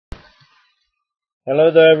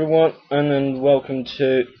Hello there everyone, and welcome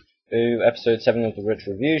to episode 7 of the Rich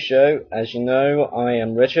Review Show. As you know, I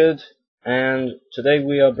am Richard, and today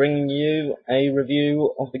we are bringing you a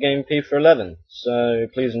review of the game FIFA 11, so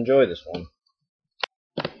please enjoy this one.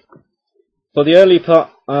 For the late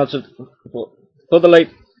part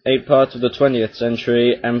of the 20th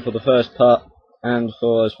century, and for the first part, and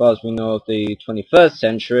for as far as we know of the 21st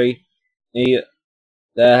century,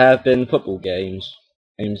 there have been football games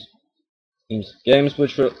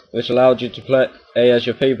which allowed you to play as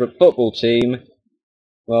your favourite football team,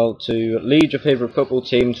 to lead your favourite football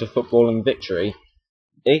team to football and victory.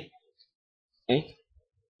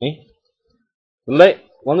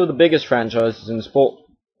 One of the biggest franchises in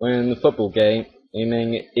the football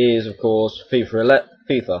gaming is, of course,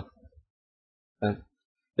 FIFA.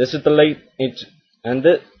 This is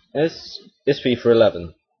this is FIFA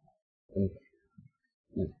 11,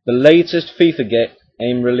 the latest FIFA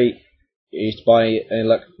game released by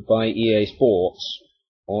EA Sports.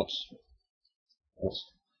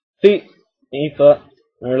 FIFA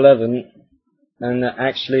 11, and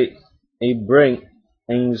actually it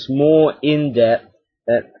brings more in-depth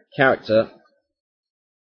character,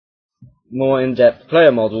 more in-depth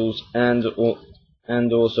player models, and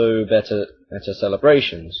also better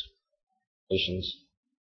celebrations.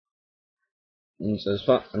 And as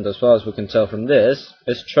far as we can tell from this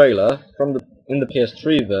trailer, in the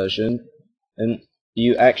PS3 version, and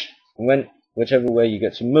whichever way you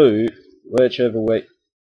get to move,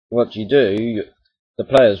 what you do, the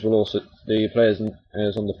players on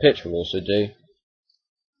the pitch will also do.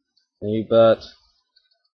 But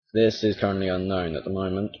this is currently unknown at the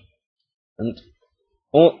moment. And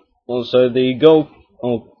also the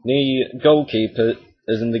goalkeepers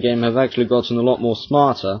in the game have actually gotten a lot more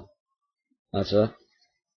smarter.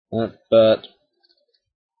 But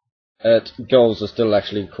goals are still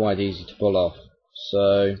actually quite easy to pull off.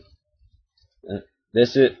 So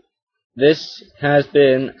this has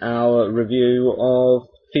been our review of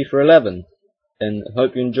FIFA 11, and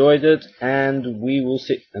hope you enjoyed it. And we will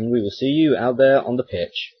see you out there on the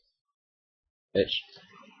pitch.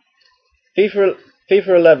 FIFA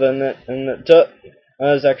 11 and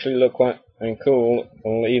does actually look quite cool,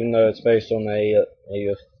 even though it's based on a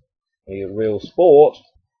real sport,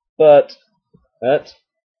 but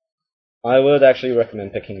I would actually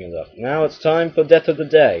recommend picking it up. Now it's time for Death of the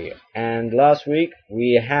Day, and last week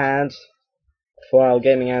we had, for our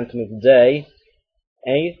gaming anthem of the day,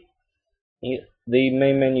 the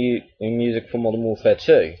main menu in music for Modern Warfare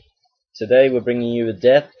 2. Today we're bringing you a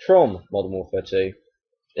death from Modern Warfare 2.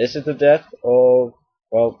 This is the death of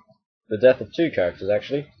two characters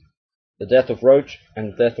actually, the death of Roach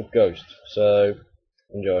and the death of Ghost. So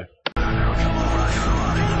enjoy.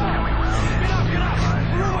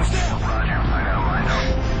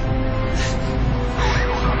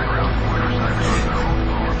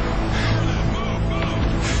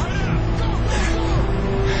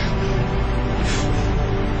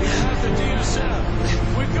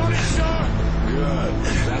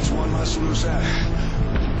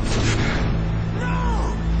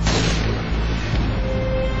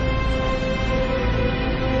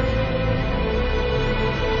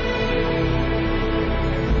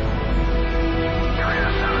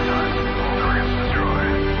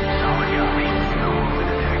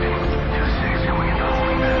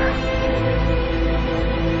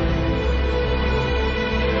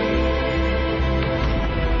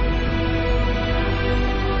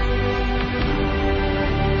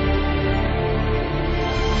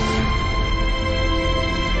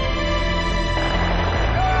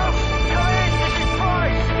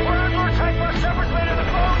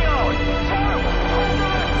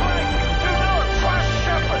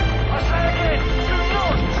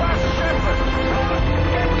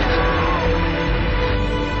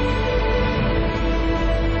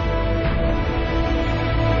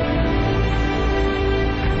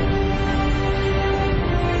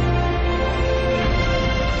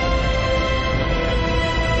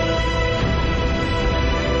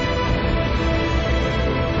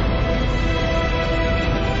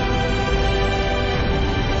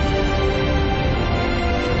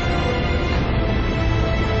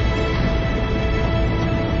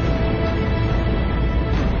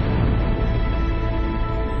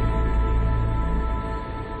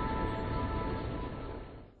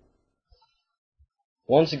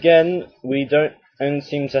 Once again, we don't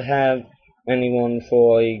seem to have anyone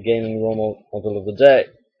for a Gaming Role Model of the Day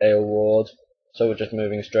award, so we're just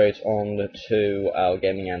moving straight on to our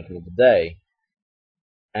Gaming Anthem of the Day.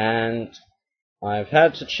 And I've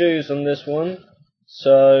had to choose on this one,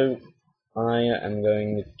 so I am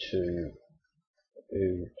going to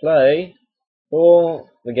play for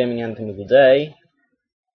the gaming anthem of the day.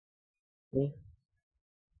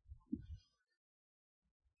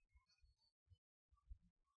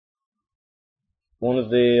 One of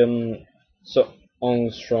the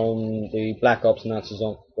songs from the Black Ops Nazi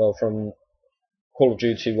from Call of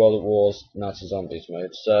Duty World at War's Nazi Zombies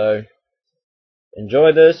mode. So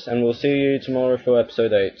enjoy this, and we'll see you tomorrow for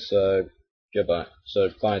episode 8. So goodbye. So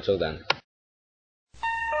bye till then.